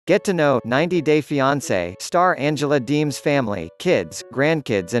Get to know 90 Day Fiance star Angela Deem's family, kids,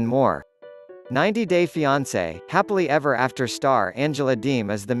 grandkids and more. 90 Day Fiance, happily ever after star Angela Deem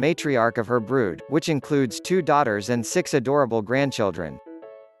is the matriarch of her brood, which includes 2 daughters and 6 adorable grandchildren.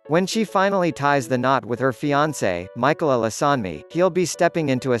 When she finally ties the knot with her fiancé, Michael Alasanmi, he'll be stepping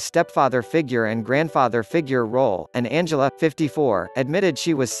into a stepfather figure and grandfather figure role, and Angela, 54, admitted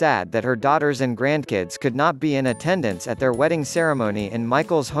she was sad that her daughters and grandkids could not be in attendance at their wedding ceremony in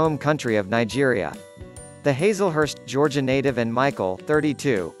Michael's home country of Nigeria. The Hazelhurst, Georgia native and Michael,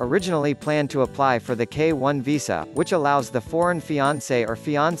 32, originally planned to apply for the K-1 visa, which allows the foreign fiancé or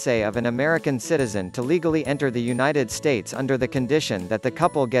fiancée of an American citizen to legally enter the United States under the condition that the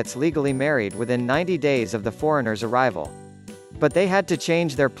couple gets legally married within 90 days of the foreigner's arrival. But they had to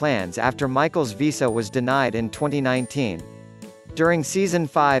change their plans after Michael's visa was denied in 2019. During Season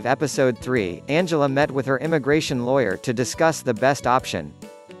 5 Episode 3, Angela met with her immigration lawyer to discuss the best option.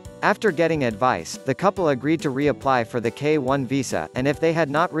 After getting advice, the couple agreed to reapply for the K-1 visa, and if they had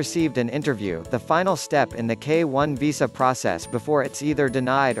not received an interview, the final step in the K-1 visa process before it's either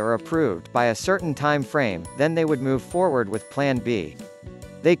denied or approved by a certain time frame, then they would move forward with Plan B.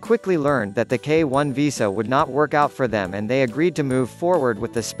 They quickly learned that the K-1 visa would not work out for them and they agreed to move forward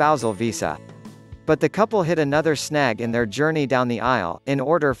with the spousal visa. But the couple hit another snag in their journey down the aisle. In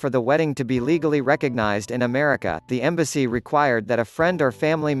order for the wedding to be legally recognized in America, the embassy required that a friend or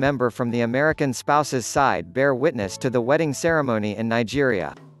family member from the American spouse's side bear witness to the wedding ceremony in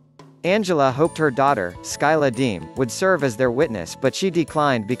Nigeria. Angela hoped her daughter, Skyla Deem, would serve as their witness, but she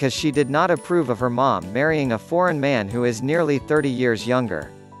declined because she did not approve of her mom marrying a foreign man who is nearly 30 years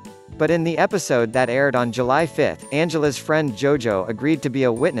younger. But in the episode that aired on July 5, Angela's friend Jojo agreed to be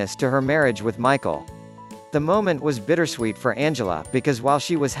a witness to her marriage with Michael. The moment was bittersweet for Angela, because while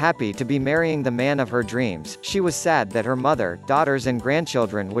she was happy to be marrying the man of her dreams, she was sad that her mother, daughters and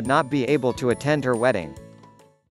grandchildren would not be able to attend her wedding.